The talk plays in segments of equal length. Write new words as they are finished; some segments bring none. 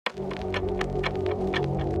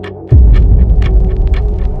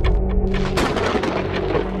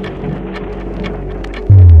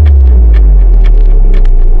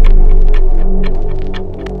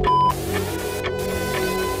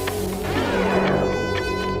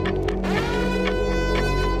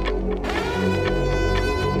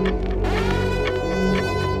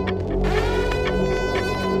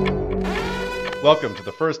Welcome to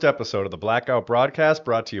the first episode of the Blackout Broadcast,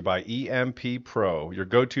 brought to you by EMP Pro, your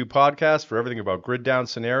go-to podcast for everything about grid down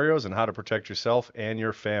scenarios and how to protect yourself and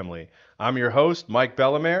your family. I'm your host, Mike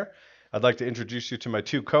Bellemare. I'd like to introduce you to my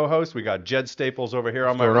two co-hosts. We got Jed Staples over here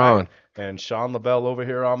on my right and Sean LaBelle over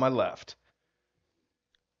here on my left.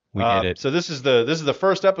 We did it. So this is the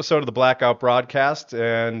first episode of the Blackout Broadcast,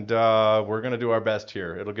 and we're gonna do our best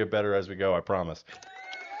here. It'll get better as we go, I promise.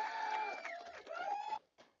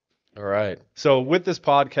 All right. So with this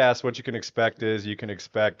podcast, what you can expect is you can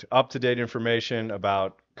expect up-to-date information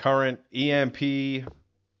about current EMP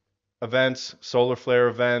events, solar flare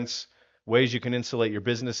events, ways you can insulate your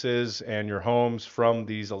businesses and your homes from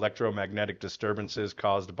these electromagnetic disturbances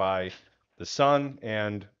caused by the sun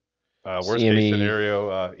and worst CME, case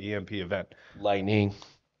scenario, EMP event. lightning,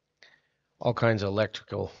 all kinds of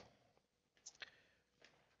electrical.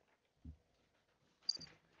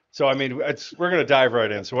 So, I mean, we're going to dive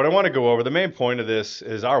right in. So what I want to go over, the main point of this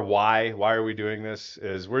is our why. Why are we doing this?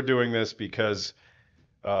 Is we're doing this because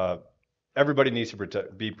everybody needs to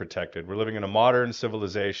be protected. We're living in a modern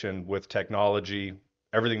civilization with technology.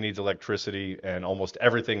 Everything needs electricity, and almost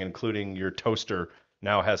everything, including your toaster,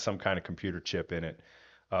 now has some kind of computer chip in it.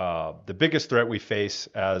 The biggest threat we face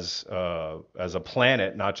as a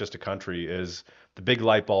planet, not just a country, is the big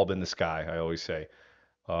light bulb in the sky, I always say.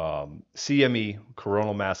 CME,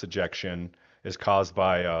 coronal mass ejection, is caused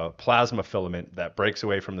by a plasma filament that breaks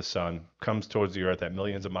away from the sun, comes towards the Earth at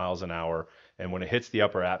millions of miles an hour, and when it hits the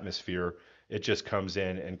upper atmosphere, it just comes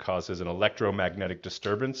in and causes an electromagnetic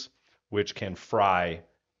disturbance, which can fry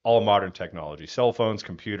all modern technology, cell phones,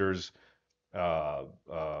 computers,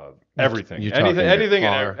 everything, anything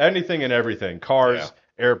and everything, cars,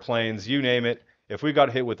 airplanes, you name it. If we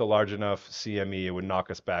got hit with a large enough CME, it would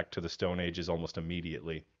knock us back to the Stone Ages almost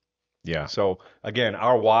immediately. Yeah. So again,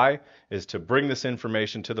 our why is to bring this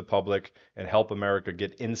information to the public and help America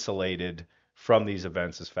get insulated from these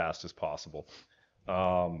events as fast as possible.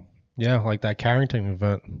 Yeah, like that Carrington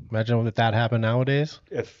event. Imagine if that happened nowadays.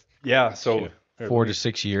 So 4 to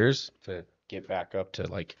 6 years to get back up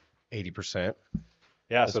to like 80%.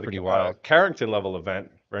 Yeah, That's so pretty the wild. Carrington level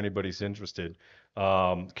event, for anybody who's interested,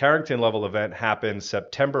 Carrington level event happened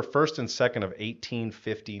September 1st and 2nd of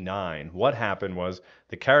 1859. What happened was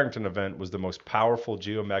the Carrington event was the most powerful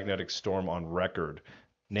geomagnetic storm on record,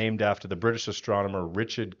 named after the British astronomer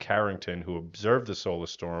Richard Carrington, who observed the solar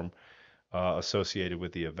storm associated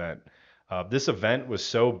with the event. This event was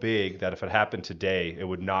so big that if it happened today, it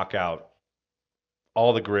would knock out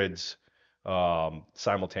all the grids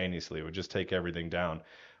simultaneously. It would just take everything down.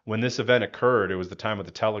 When this event occurred, it was the time of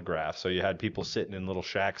the telegraph. So you had people sitting in little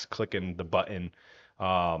shacks clicking the button.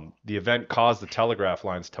 The event caused the telegraph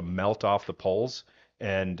lines to melt off the poles,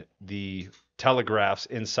 and the telegraphs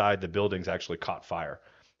inside the buildings actually caught fire.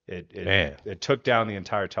 It took down the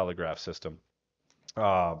entire telegraph system.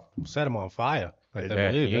 Set them on fire. Like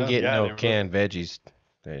You ain't getting no canned veggies.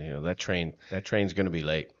 That train's going to be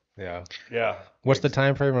late. Yeah. Yeah. What's the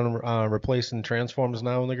time frame on replacing transformers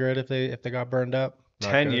now in the grid if they got burned up?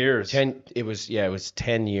 10 years. It was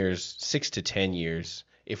 10 years, 6 to 10 years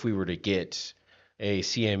if we were to get a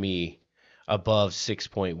CME above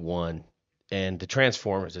 6.1. And the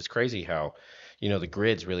transformers, it's crazy how, the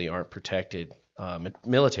grids really aren't protected.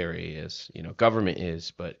 Military is, government is,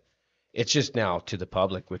 but it's just now to the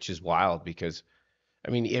public, which is wild because,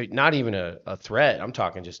 not even a threat. I'm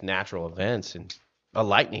talking just natural events, and a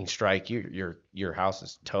lightning strike, your house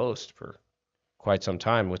is toast for quite some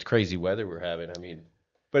time with crazy weather we're having.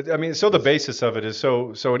 So the basis of it is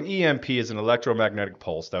so an EMP is an electromagnetic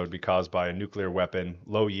pulse that would be caused by a nuclear weapon,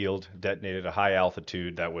 low yield, detonated at a high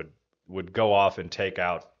altitude that would go off and take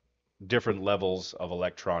out different levels of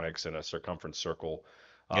electronics in a circumference circle.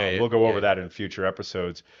 We'll go over that in future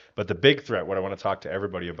episodes. But the big threat, what I want to talk to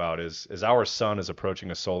everybody about is our sun is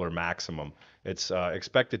approaching a solar maximum. It's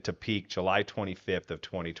expected to peak July 25th of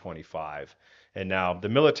 2025. And now the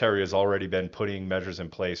military has already been putting measures in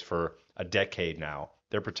place for a decade now.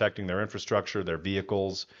 They're protecting their infrastructure, their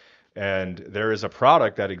vehicles, and there is a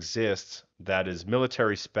product that exists that is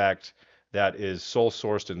military spec'd, that is sole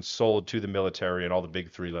sourced and sold to the military and all the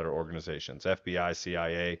big three-letter organizations, FBI,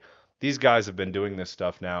 CIA. These guys have been doing this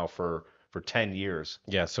stuff now for 10 years.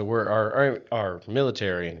 Yeah, so our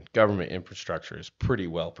military and government infrastructure is pretty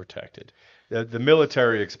well protected. The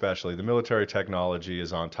military especially, the military technology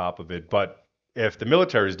is on top of it. But if the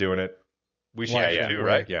military is doing it, we should too,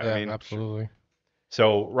 right? Yeah, absolutely.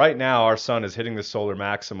 So right now our sun is hitting the solar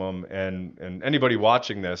maximum, and anybody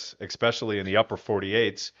watching this, especially in the upper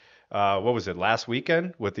 48s, what was it, last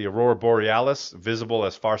weekend with the Aurora Borealis visible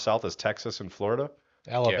as far south as Texas and Florida?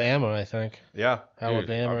 Alabama, I think. Yeah.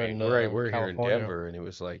 Alabama Dude, and we're here in California. Denver, and it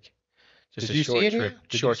was like just Did a you see it yet?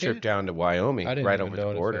 Did you short see trip it? down to Wyoming, I didn't right even over the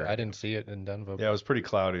notice it. border. I didn't see it in Denver. Yeah, it was pretty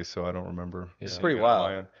cloudy, so I don't remember. It's Yeah. pretty seeing it on my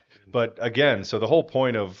wild. end. But again, so the whole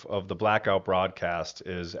point of the Blackout broadcast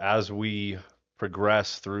is as we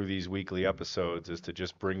progress through these weekly episodes is to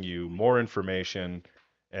just bring you more information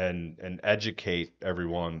and educate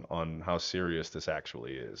everyone on how serious this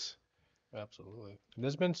actually is. Absolutely.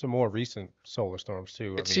 There's been some more recent solar storms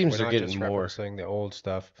too. It I mean, seems we're they're not getting just more. referencing the old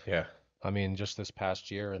stuff. Yeah. I mean, just this past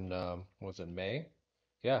year in was it May?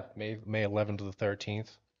 Yeah, May 11th to the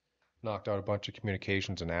 13th, knocked out a bunch of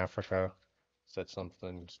communications in Africa. Said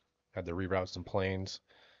something, had to reroute some planes.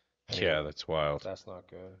 I mean, Yeah, that's wild. that's not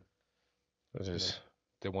good. That And then is.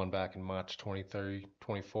 they won back in March 23,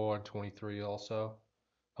 24, and 23 also.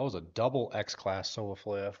 That was a double X-class solar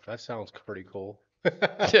flare. That sounds pretty cool.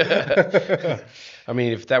 I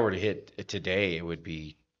mean, if that were to hit today, it would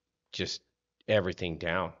be just everything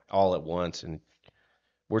down all at once, and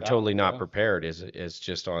we're totally not Yeah. prepared as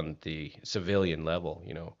just on the civilian level,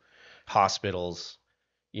 hospitals,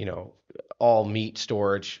 all meat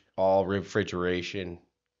storage, all refrigeration,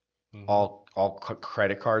 Mhm. all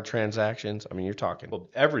credit card transactions. I mean, you're talking Well,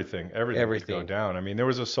 everything could go everything. down. I mean, there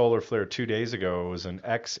was a solar flare 2 days ago. It was an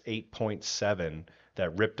X8.7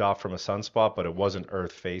 that ripped off from a sunspot, but it wasn't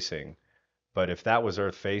Earth facing. But if that was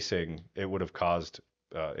Earth facing, it would have caused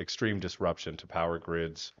extreme disruption to power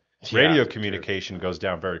grids. Radio Yeah, communication goes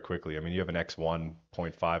down very quickly. I mean, you have an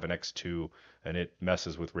X1.5, an X2, and it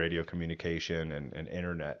messes with radio communication and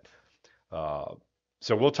internet. Uh,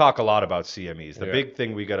 so we'll talk a lot about CMEs. The Yeah. big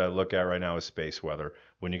thing we got to look at right now is space weather.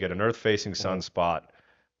 When you get an Earth-facing sunspot,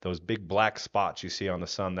 those big black spots you see on the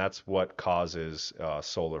sun, that's what causes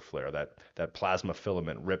solar flare. That plasma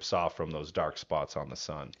filament rips off from those dark spots on the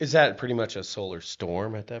sun. Is that pretty much a solar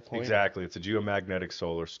storm at that point? Exactly. It's a geomagnetic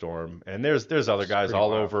solar storm. And there's other guys pretty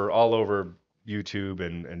wild. all over YouTube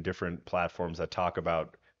and different platforms that talk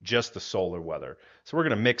about just the solar weather. So we're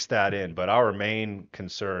going to mix that in, but our main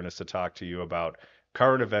concern is to talk to you about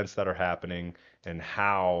current events that are happening and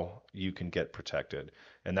how you can get protected.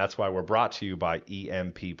 And that's why we're brought to you by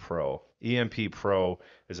EMP Pro. EMP Pro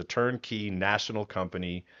is a turnkey national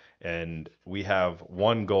company, and we have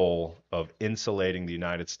one goal of insulating the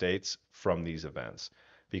United States from these events.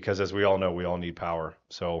 Because as we all know, we all need power.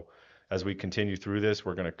 So as we continue through this,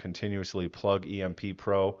 we're going to continuously plug EMP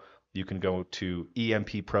Pro. You can go to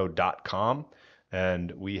emppro.com,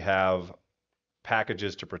 and we have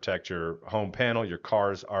packages to protect your home panel, your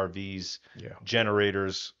cars, RVs, Yeah.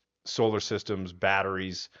 generators, solar systems,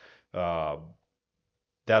 batteries.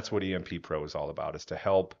 That's what EMP Pro is all about, is to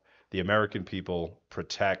help the American people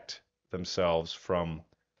protect themselves from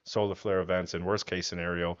solar flare events and worst case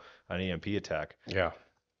scenario, an EMP attack. Yeah.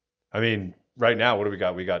 I mean, right now, what do we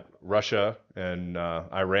got? We got Russia and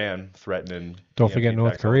Iran threatening. Don't EMP forget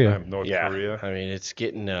North attacks all the Korea. time. North Yeah. Korea. I mean, it's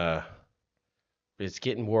getting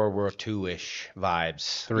World War II-ish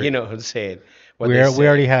vibes. Three. You know what I'm saying? What We they we say.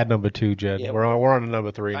 already had number 2, Jed. Yeah, we're on to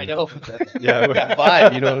number 3. I know. Yeah, That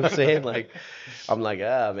vibe, you know what I'm saying? Like, I'm like,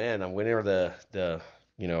 man, I'm whenever the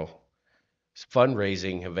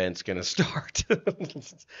fundraising event's gonna start.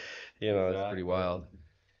 It's pretty wild.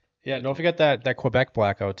 Yeah, don't forget that Quebec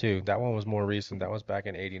blackout too. That one was more recent. That was back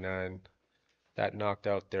in '89. That knocked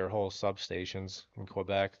out their whole substations in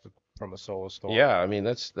Quebec from a solar storm. Yeah, I mean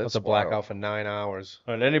that's That's a blackout for 9 hours.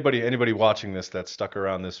 And anybody watching this that's stuck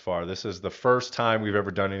around this far, this is the first time we've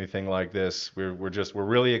ever done anything like this. We're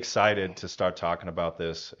really excited to start talking about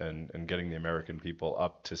this and getting the American people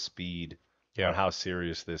up to speed on how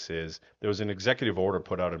serious this is. There was an executive order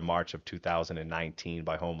put out in March of 2019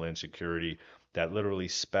 by Homeland Security that literally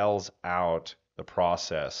spells out the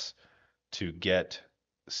process to get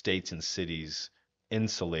states and cities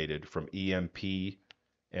insulated from EMP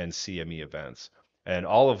and CME events. And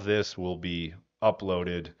all of this will be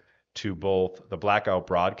uploaded to both the Blackout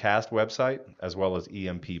Broadcast website as well as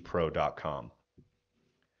emppro.com.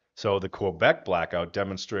 So the Quebec blackout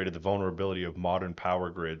demonstrated the vulnerability of modern power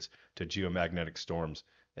grids to geomagnetic storms.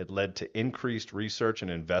 It led to increased research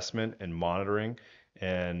and investment in monitoring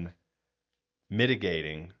and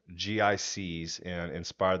mitigating GICs and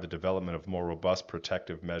inspired the development of more robust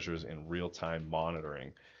protective measures in real-time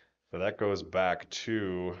monitoring. So that goes back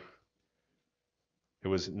to, it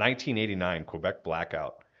was 1989 Quebec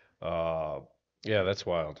blackout. Yeah, that's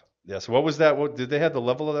wild. Yeah, so what was that? What did they have the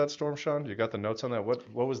level of that storm, Sean? You got the notes on that? What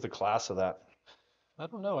was the class of that? I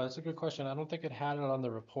don't know. That's a good question. I don't think it had it on the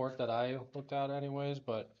report that I looked at anyways,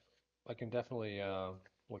 but I can definitely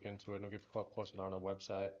look into it and we'll post it on our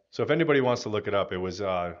website. So if anybody wants to look it up, it was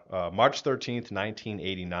March 13th,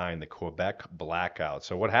 1989, the Quebec Blackout.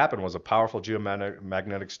 So what happened was a powerful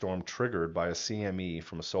geomagnetic storm triggered by a CME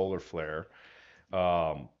from a solar flare.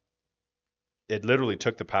 It literally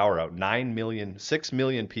took the power out. 6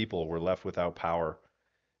 million people were left without power.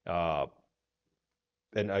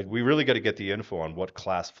 We really got to get the info on what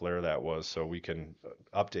class flare that was so we can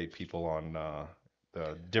update people on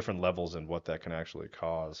the different levels and what that can actually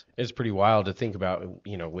cause. It's pretty wild to think about,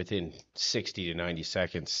 within 60 to 90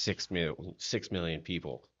 seconds, 6 million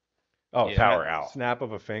people. Oh, power out. Snap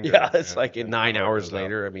of a finger. Yeah, it's like 9 hours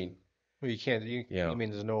later. I mean, well, you can't. I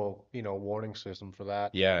mean, there's no warning system for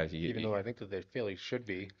that. Yeah. Even though I think that they fairly should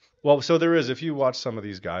be. Well, so there is. If you watch some of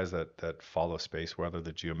these guys that follow space weather,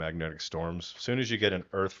 the geomagnetic storms, as soon as you get an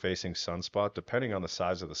Earth-facing sunspot, depending on the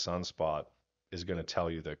size of the sunspot, is going to tell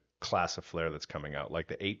you the class of flare that's coming out. Like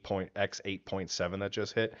the X8.7 that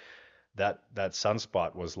just hit, that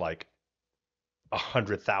sunspot was like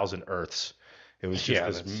 100,000 Earths. It was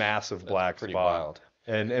just this massive black pretty spot. Wild.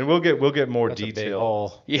 And we'll get more That's detail. A big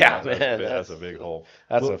hole. Yeah, That's a big hole.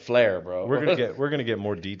 That's a flare, bro. We're gonna get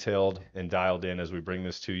more detailed and dialed in as we bring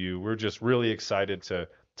this to you. We're just really excited to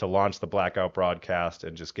launch the Blackout Broadcast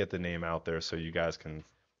and just get the name out there so you guys can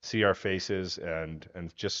see our faces and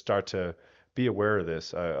just start to be aware of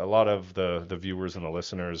this. A lot of the viewers and the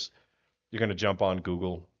listeners, you're gonna jump on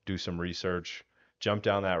Google, do some research, jump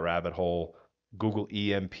down that rabbit hole, Google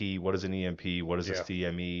EMP. What is an EMP? What is a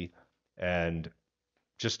CME? And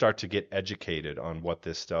just start to get educated on what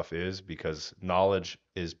this stuff is, because knowledge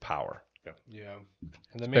is power. Yeah.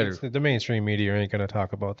 And the mainstream media ain't gonna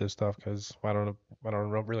talk about this stuff because I don't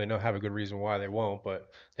really have a good reason why they won't,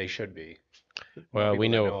 but they should be. Well, we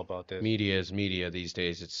know about this. Media is media these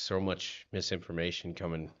days. It's so much misinformation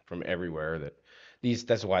coming from everywhere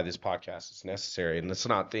that's why this podcast is necessary. And let's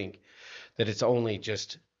not think that it's only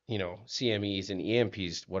just CMEs and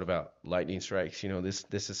EMPs. What about lightning strikes?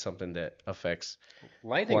 This is something that affects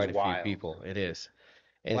quite a few people. It is.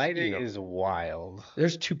 And Lightning is wild.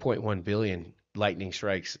 There's 2.1 billion lightning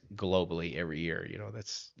strikes globally every year.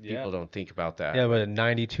 People don't think about that. Yeah, but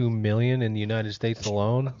 92 million in the United States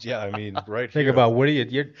alone. Yeah, I mean, right. Think about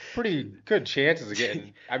you're pretty good chances of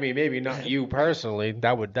getting. I mean, maybe not you personally.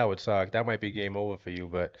 That would suck. That might be game over for you.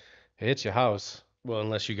 But it hits your house. Well,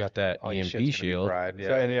 unless you got that EMP shield.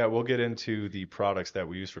 We'll get into the products that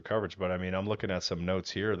we use for coverage. But I mean, I'm looking at some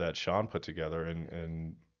notes here that Sean put together.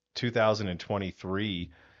 In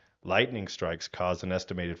 2023, lightning strikes caused an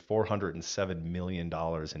estimated $407 million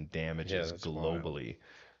in damages globally.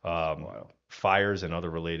 Fires and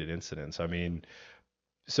other related incidents. I mean,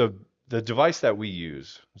 so the device that we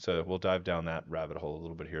use, so we'll dive down that rabbit hole a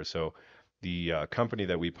little bit here. So the company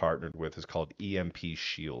that we partnered with is called EMP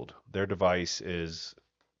Shield. Their device is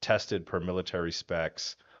tested per military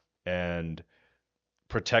specs and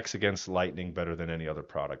protects against lightning better than any other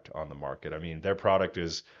product on the market. I mean, their product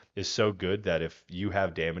is so good that if you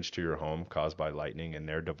have damage to your home caused by lightning and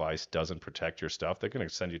their device doesn't protect your stuff, they're going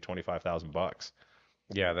to send you $25,000.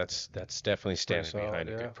 Yeah, that's definitely standing behind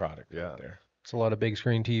a good product out there. It's a lot of big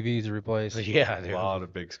screen TVs to replace. Yeah, a lot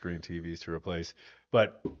of big screen TVs to replace.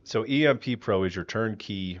 But so EMP Pro is your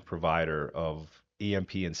turnkey provider of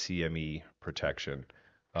EMP and CME protection.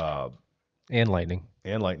 And lightning.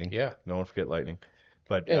 Yeah. No one forget lightning.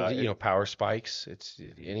 But power spikes. It's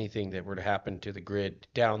anything that were to happen to the grid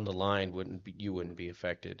down the line you wouldn't be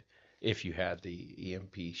affected if you had the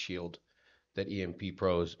EMP shield that EMP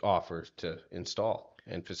Pros offers to install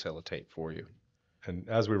and facilitate for you. And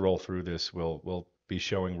as we roll through this, we'll be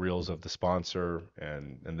showing reels of the sponsor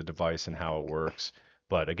and the device and how it works.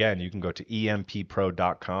 But again, you can go to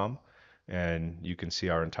emppro.com and you can see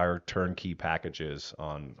our entire turnkey packages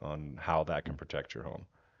on how that can protect your home.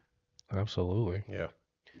 Absolutely. Yeah.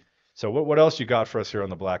 So what else you got for us here on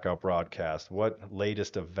the Blackout Broadcast? What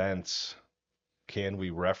latest events can we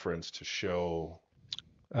reference to show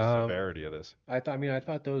the severity of this? I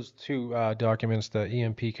thought those two documents, the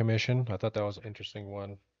EMP Commission, I thought that was an interesting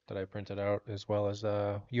one that I printed out, as well as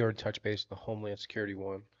your touch base, the Homeland Security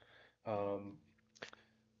one.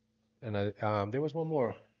 And there was one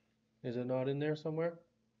more. Is it not in there somewhere?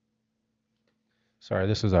 Sorry,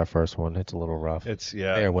 this is our first one. It's a little rough.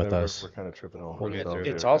 Bear with us. We're kind of tripping over.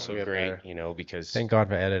 It's also great, because thank God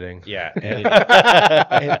for editing. Yeah,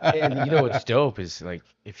 and what's dope is like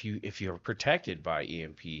if you're protected by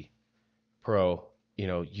EMP Pro,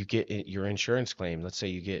 you get your insurance claim. Let's say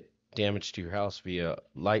you get damage to your house via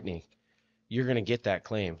lightning, you're gonna get that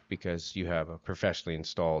claim because you have a professionally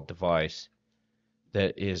installed device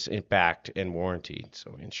that is backed and warranted.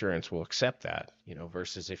 So insurance will accept that,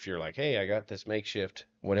 versus if you're like, hey, I got this makeshift,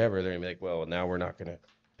 whatever, they're gonna be like, well, now we're not gonna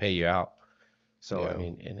pay you out. So, I Yeah.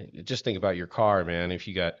 mean, just think about your car, man. If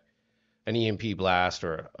you got an EMP blast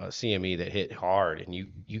or a CME that hit hard and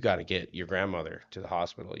you got to get your grandmother to the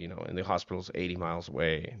hospital, and the hospital's 80 miles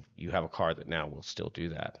away, and you have a car that now will still do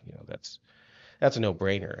that. That's a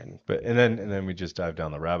no-brainer. And then we just dive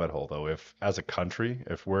down the rabbit hole though. If as a country,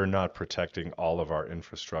 if we're not protecting all of our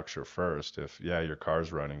infrastructure first, if your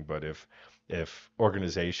car's running, but if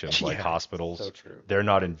organizations like Yeah, hospitals, so true. they're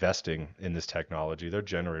not investing in this technology, their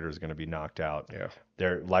generator is going to be knocked out. Yeah.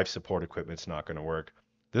 Their life support equipment's not going to work.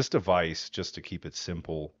 This device, just to keep it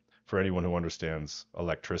simple for anyone who understands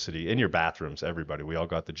electricity, in your bathrooms, everybody, we all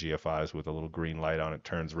got the GFIs with a little green light on it,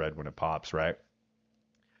 turns red when it pops, right?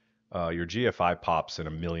 Your GFI pops in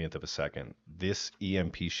a millionth of a second. This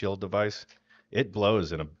EMP shield device, it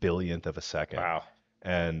blows in a billionth of a second. Wow.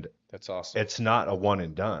 And That's awesome. it's not a one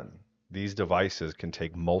and done. These devices can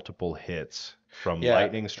take multiple hits from Yeah.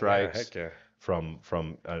 lightning strikes, Heck yeah. from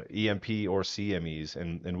EMP or CMEs,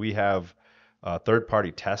 and we have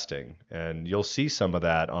third-party testing, and you'll see some of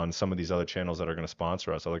that on some of these other channels that are going to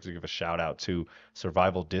sponsor us. I'd like to give a shout out to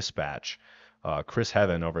Survival Dispatch, Chris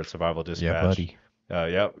Heaven over at Survival Dispatch. Yeah, buddy.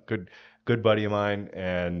 Yeah, good buddy of mine,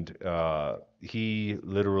 and he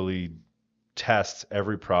literally tests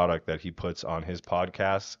every product that he puts on his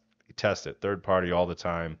podcast. He tests it third party all the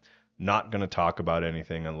time. Not going to talk about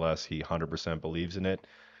anything unless he 100% believes in it.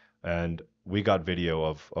 And we got video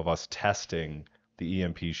of us testing the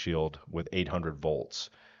EMP shield with 800 volts.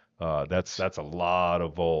 That's a lot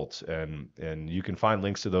of volts, and you can find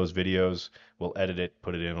links to those videos. We'll edit it,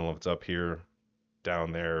 put it in. I don't know if it's up here,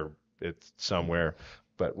 down there, it's somewhere,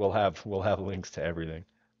 but we'll have links to everything.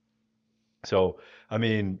 So, I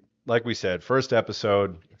mean, like we said, first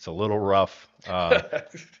episode, it's a little rough.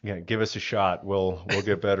 Yeah, give us a shot. We'll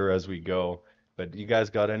get better as we go. But you guys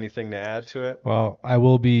got anything to add to it? Well, I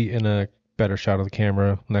will be in a better shot of the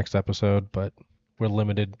camera next episode, but we're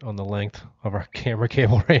limited on the length of our camera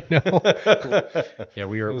cable right now. Yeah,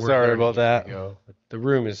 we're Sorry learning about that. as we go. The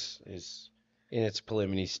room is in its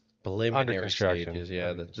preliminary construction. stages.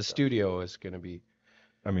 Yeah, Under the studio is going to be.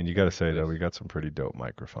 I mean, you got to say though, we got some pretty dope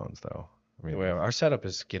microphones though. I mean, Well, our setup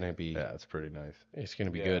is going to be. yeah, it's pretty nice. It's going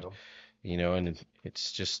to be Yeah. good. And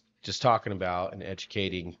it's just talking about and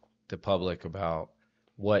educating the public about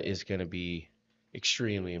what is going to be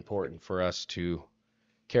extremely important for us to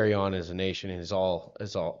carry on as a nation, and is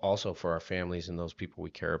also for our families and those people we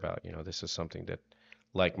care about. This is something that,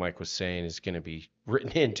 like Mike was saying, is going to be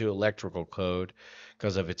written into electrical code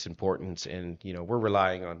because of its importance. And we're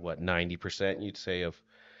relying on 90% you'd say of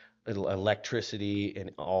electricity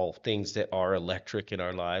and all things that are electric in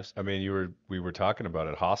our lives. I mean, we were talking about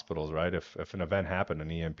at hospitals, right? If an event happened,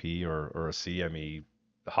 an EMP or a CME,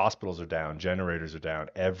 the hospitals are down, generators are down,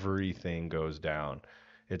 everything goes down.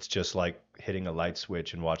 It's just like hitting a light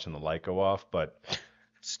switch and watching the light go off, but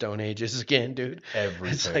Stone Ages again, dude.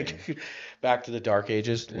 everything. It's like back to the Dark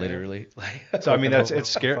Ages, literally. So I mean, Talking it's about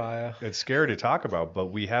scary. fire. It's scary to talk about, but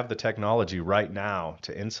we have the technology right now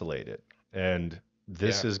to insulate it, and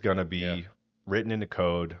this Yeah. is going to be Yeah. written into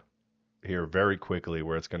code here very quickly,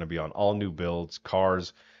 where it's going to be on all new builds,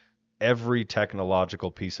 cars, every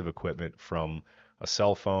technological piece of equipment from a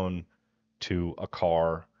cell phone to a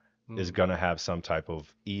car is going to have some type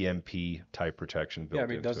of EMP type protection built Yeah, I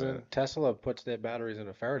mean, into it. doesn't Tesla puts their batteries in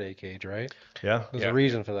a Faraday cage, right? Yeah. There's Yeah. a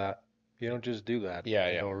reason for that. You don't just do that. Yeah,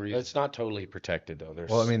 for yeah. No reason. It's not totally protected though. There's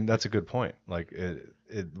Well, I mean, that's a good point. Like,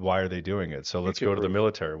 why are they doing it? So let's go to the Future-proof.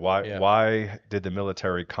 military. Why Yeah. why did the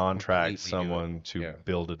military contract Completely do it. someone to Yeah.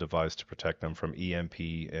 build a device to protect them from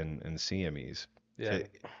EMP and CMEs? Yeah.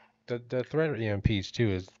 It- The threat of EMPs too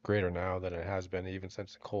is greater now than it has been even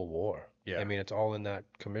since the Cold War. Yeah. I mean, it's all in that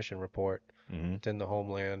commission report. Mhm. It's in the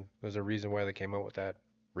Homeland. There's a reason why they came out with that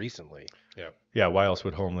recently. Yeah, why else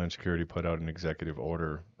would Homeland Security put out an executive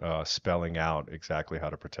order spelling out exactly how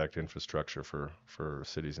to protect infrastructure for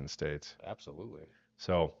cities and states? absolutely.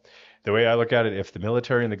 So the way I look at it, if the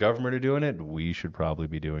military and the government are doing it, we should probably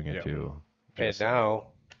be doing it Yeah. too. And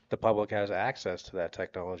now the public has access to that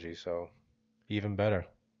technology, so even better.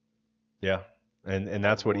 Yeah. And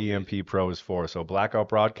that's what EMP Pro is for. So Blackout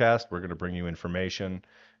Broadcast, we're going to bring you information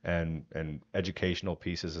and educational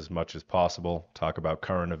pieces as much as possible. Talk about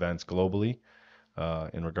current events globally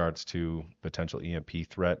in regards to potential EMP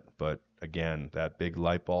threat. But again, that big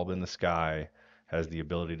light bulb in the sky has the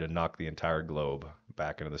ability to knock the entire globe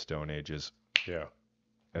back into the Stone Ages Yeah.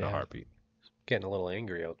 in a Yeah. heartbeat. Getting a little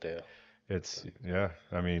angry out there. Yeah,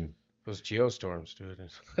 I mean, Those geostorms,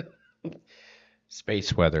 dude.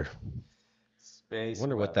 Space weather. I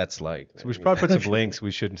wonder what that's like. So we should probably put some links.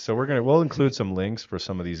 We'll include some links for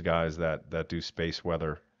some of these guys that do space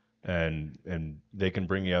weather, and they can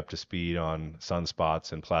bring you up to speed on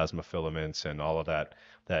sunspots and plasma filaments and all of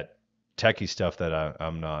that techie stuff that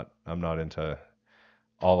I'm not into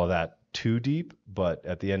all of that too deep. But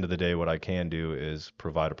at the end of the day, what I can do is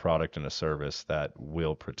provide a product and a service that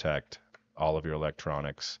will protect all of your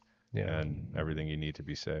electronics and everything you need to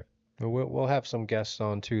be safe. We'll have some guests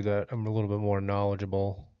on too that I'm a little bit more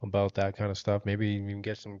knowledgeable about that kind of stuff. Maybe even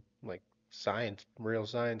get some like real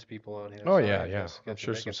science people on here. Oh yeah, Scientists, I'm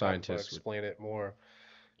sure they some can talk about scientists would. explain it more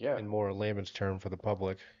Yeah. in more layman's term for the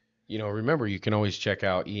public. Remember, you can always check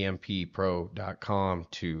out empro.com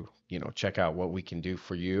to, check out what we can do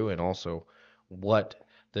for you and also what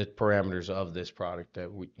the parameters of this product that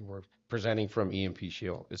we're presenting from EMP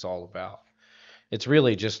Shield is all about. It's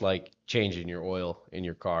really just like changing your oil in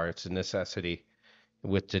your car. It's a necessity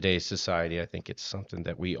with today's society. I think it's something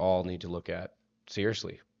that we all need to look at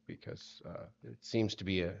seriously because it seems to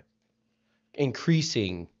be a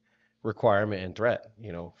increasing requirement and threat,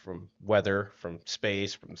 from weather, from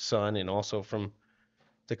space, from sun, and also from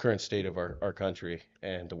the current state of our country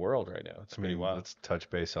and the world right now. It's pretty wild. Let's touch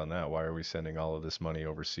base on that. Why are we sending all of this money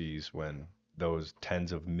overseas when those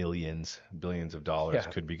tens of millions, billions of dollars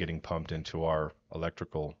could be getting pumped into our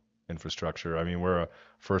electrical infrastructure? I mean, we're a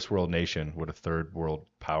first world nation with a third world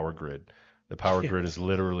power grid. The power grid is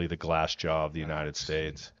literally the glass jaw of the United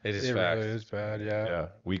States. It is It fact. really is bad, yeah. Yeah,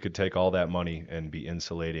 we could take all that money and be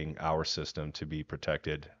insulating our system to be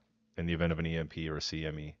protected in the event of an EMP or a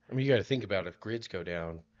CME. I mean, you got to think about it. If grids go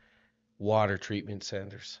down, water treatment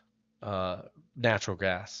centers, natural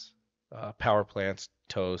gas, power plants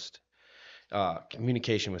toast,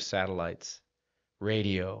 communication with satellites,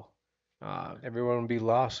 radio. Everyone would be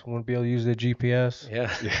lost. Wouldn't be able to use their GPS.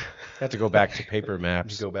 Yeah. Have to go back to paper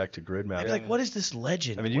maps. You go back to grid maps. Like, what is this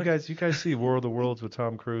legend? I mean, you guys see War of the Worlds with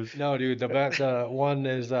Tom Cruise? No, dude. The one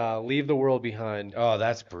is Leave the World Behind. Oh,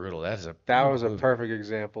 that's brutal. That was a perfect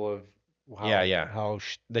example of how how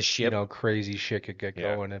the ship. Crazy shit could get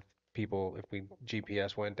going if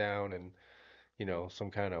GPS went down and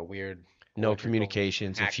some kind of weird No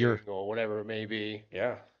communications. If you're or whatever it may be.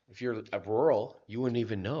 Yeah. If you're rural, you wouldn't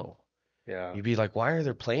even know. Yeah. You'd be like, why are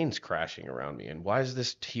there planes crashing around me? And why does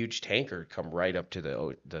this huge tanker come right up to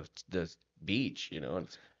the beach?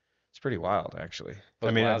 It's pretty wild, actually. But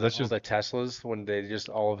I mean, that's just the Teslas when they just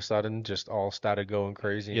all of a sudden just all started going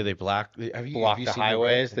crazy. Yeah, they blocked the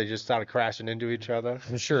highways. They just started crashing into each other.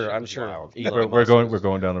 I'm sure. We're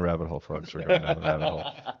going down the rabbit hole, folks. We're going down the rabbit hole.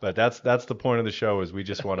 But that's the point of the show is we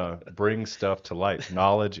just want to bring stuff to light.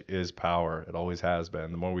 Knowledge is power. It always has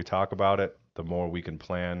been. The more we talk about it, the more we can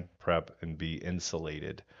plan, prep, and be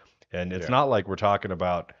insulated. And it's not like we're talking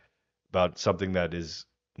about something that is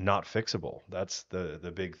not fixable. That's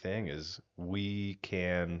the big thing is we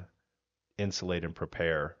can insulate and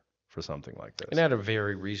prepare for something like this. And at a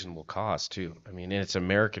very reasonable cost too. I mean, and it's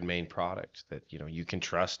American-made product that you can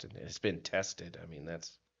trust and it's been tested. I mean,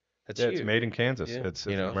 that's huge. It's made in Kansas. Yeah. It's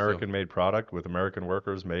an American-made product with American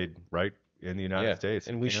workers made right in the United States.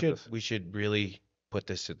 And we should really put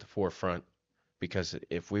this at the forefront because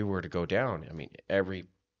if we were to go down, I mean,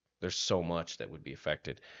 there's so much that would be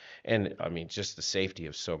affected. And I mean, just the safety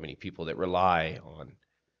of so many people that rely on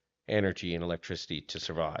energy and electricity to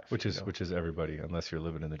survive. Which is everybody, unless you're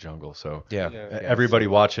living in the jungle. So everybody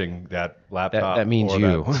watching that laptop that means or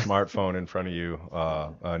you. that smartphone in front of you,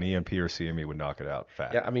 an EMP or CME would knock it out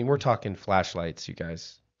fast. Yeah, I mean, we're talking flashlights, you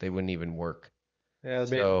guys. They wouldn't even work. Yeah,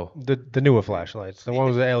 so the newer flashlights, the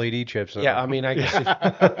ones with the LED chips. Yeah, I mean, I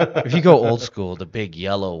guess if you go old school, the big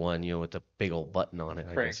yellow one, with the big old button on it.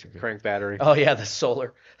 Crank battery. Oh yeah, the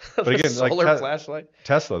solar. But again, solar flashlight.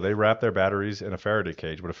 Tesla, they wrap their batteries in a Faraday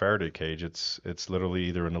cage. With a Faraday cage, it's literally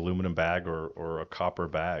either an aluminum bag or a copper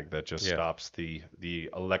bag that just stops the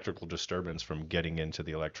electrical disturbance from getting into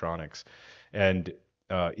the electronics. And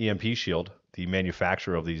EMP Shield, the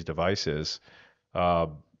manufacturer of these devices,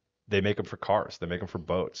 they make them for cars. They make them for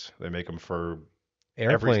boats. They make them for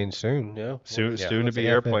airplanes soon. Yeah, soon to be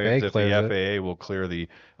airplanes. If the FAA will clear the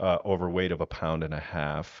overweight of 1.5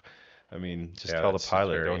 pounds. I mean, just tell the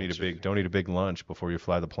pilot don't eat a big lunch before you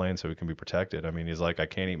fly the plane so we can be protected. I mean, he's like, I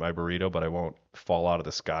can't eat my burrito, but I won't fall out of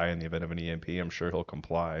the sky in the event of an EMP. I'm sure he'll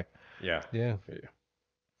comply. Yeah.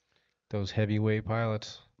 Those heavyweight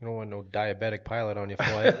pilots. You don't want no diabetic pilot on your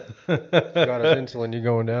flight. You got his insulin, you're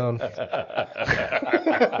going down.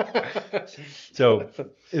 So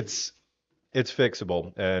it's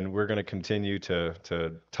fixable, and we're going to continue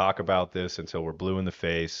to talk about this until we're blue in the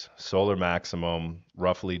face. Solar maximum,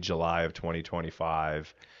 roughly July of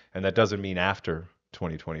 2025, and that doesn't mean after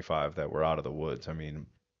 2025 that we're out of the woods. I mean,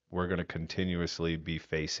 we're going to continuously be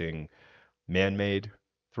facing man-made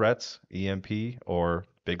threats, EMP, or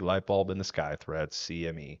big light bulb in the sky threats,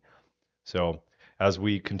 CME. So as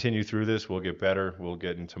we continue through this, we'll get better. We'll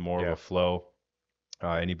get into more of a flow.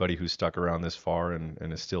 Anybody who's stuck around this far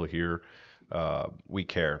and is still here, we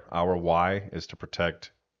care. Our why is to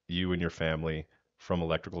protect you and your family from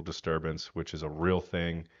electrical disturbance, which is a real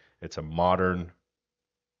thing. It's a modern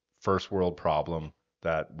first world problem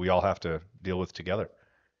that we all have to deal with together.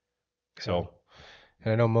 So,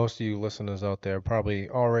 And I know most of you listeners out there probably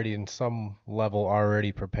already in some level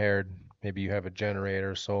already prepared. Maybe you have a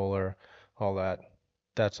generator, solar, all that.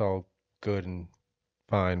 That's all good and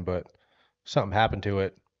fine, but something happened to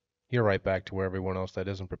it, you're right back to where everyone else that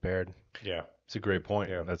isn't prepared. Yeah. it's a great point.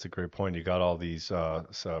 Yeah. That's a great point. You got all these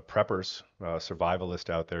preppers, survivalists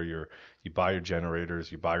out there. You buy your generators,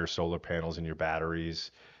 you buy your solar panels and your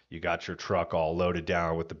batteries. You got your truck all loaded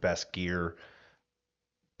down with the best gear.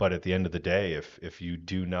 But at the end of the day, if you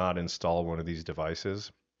do not install one of these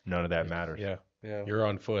devices, none of that matters. Yeah. Yeah. You're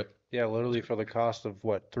on foot. Yeah, literally for the cost of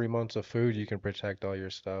what, 3 months of food, you can protect all your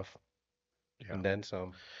stuff Yeah. and then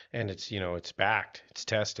some. And it's, it's backed, it's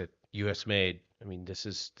tested, US made. I mean, this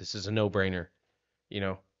is a no-brainer,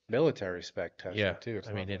 Military spec tested Yeah, too. It's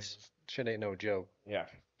I mean, not like- shit ain't no joke. Yeah.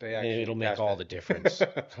 They actually It'll make test all it. the difference.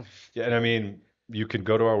 Yeah, and I mean, you can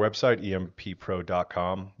go to our website,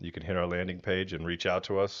 EMPpro.com. You can hit our landing page and reach out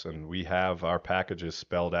to us, and we have our packages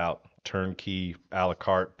spelled out, turnkey, a la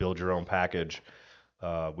carte, build your own package.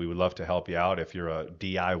 We would love to help you out. If you're a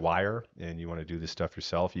DIYer and you want to do this stuff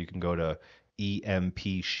yourself, you can go to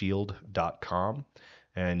EMPshield.com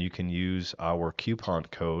and you can use our coupon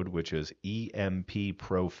code, which is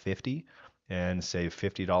EMPPro50, and save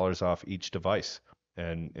 $50 off each device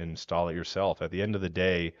and install it yourself. At the end of the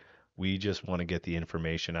day, we just want to get the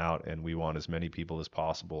information out, and we want as many people as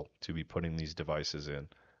possible to be putting these devices in.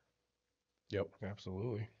 Yep.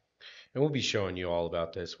 Absolutely. And we'll be showing you all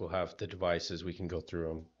about this. We'll have the devices. We can go through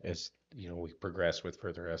them as, we progress with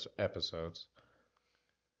further episodes.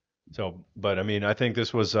 So, but I mean, I think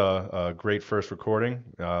this was a great first recording.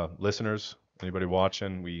 Listeners, anybody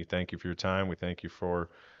watching, we thank you for your time. We thank you for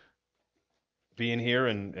being here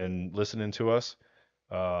and listening to us.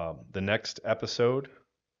 The next episode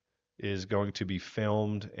is going to be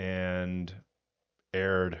filmed and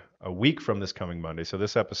aired a week from this coming Monday. So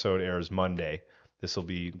this episode airs Monday. This will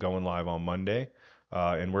be going live on Monday.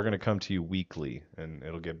 And we're going to come to you weekly, and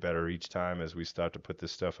it'll get better each time as we start to put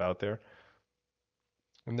this stuff out there.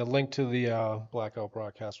 And the link to the Blackout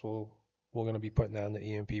Broadcast, we're going to be putting that on the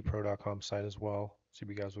EMPpro.com site as well. So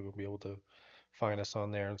you guys will be able to find us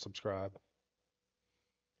on there and subscribe.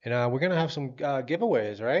 And we're going to have some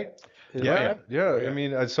giveaways, right? Yeah. Yeah. I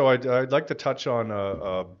mean, so I'd like to touch on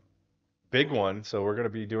a big one. So we're going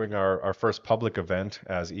to be doing our first public event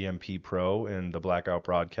as EMP Pro in the Blackout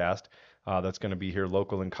Broadcast. That's going to be here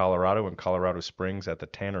local in Colorado Springs at the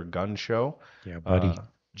Tanner Gun Show. Yeah, buddy.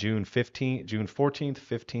 June 14th,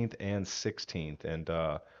 15th, and 16th. And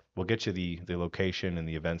we'll get you the location and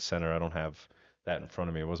the event center. I don't have that in front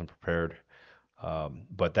of me. I wasn't prepared.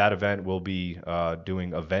 But that event will be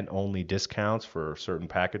doing event-only discounts for certain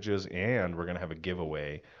packages, and we're going to have a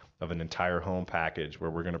giveaway of an entire home package where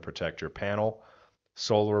we're going to protect your panel,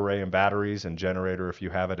 solar array and batteries, and generator if you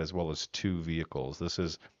have it, as well as 2 vehicles. This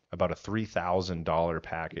is about a $3,000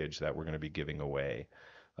 package that we're going to be giving away.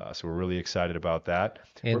 So we're really excited about that.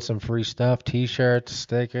 And some free stuff, T-shirts,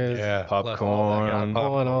 stickers. Yeah. Popcorn,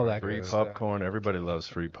 all that free good stuff. popcorn. Everybody loves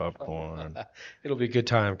free popcorn. It'll be a good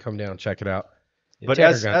time. Come down, check it out. But Tanner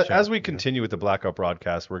as Gun Show. as we continue with the Blackout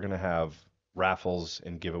Broadcast, we're going to have raffles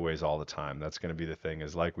and giveaways all the time. That's going to be the thing.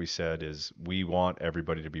 Is like we said, is we want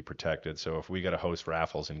everybody to be protected. So if we got to host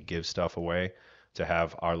raffles and give stuff away to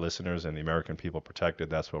have our listeners and the American people protected,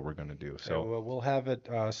 that's what we're going to do. So And we'll have it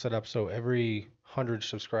set up so every 100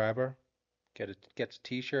 subscriber gets a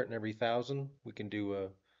T-shirt, and every 1,000 we can do a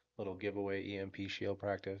little giveaway EMP shield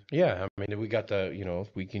practice. Yeah, I mean, we got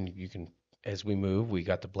you can, as we move, we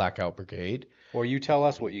got the Blackout Brigade. Or you tell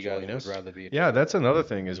us what you guys Join would us. rather be. yeah, that's another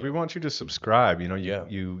thing is we want you to subscribe. Yeah.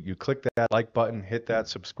 You click that like button, hit that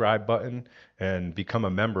subscribe button, and become a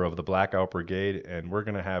member of the Blackout Brigade. And we're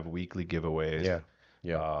going to have weekly giveaways.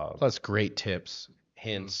 Yeah. Plus great tips,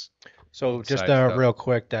 hints. So just Inside stuff. real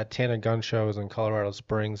quick, that Tanner Gun Show is in Colorado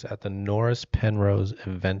Springs at the Norris Penrose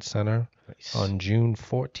Event Center Nice. on June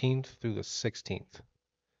 14th through the 16th.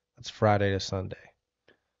 That's Friday to Sunday.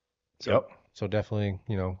 So, So definitely,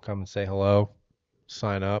 come and say hello,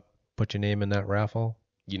 sign up, put your name in that raffle.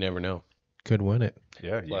 You never know. Could win it.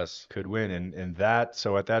 Yeah, Plus. you could win. And that,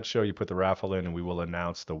 so at that show, you put the raffle in and we will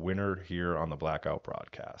announce the winner here on the Blackout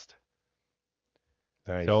Broadcast.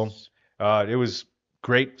 Nice. So it was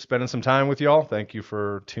great spending some time with y'all. Thank you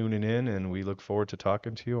for tuning in, and we look forward to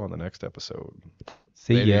talking to you on the next episode.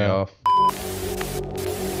 See Later, ya. y'all.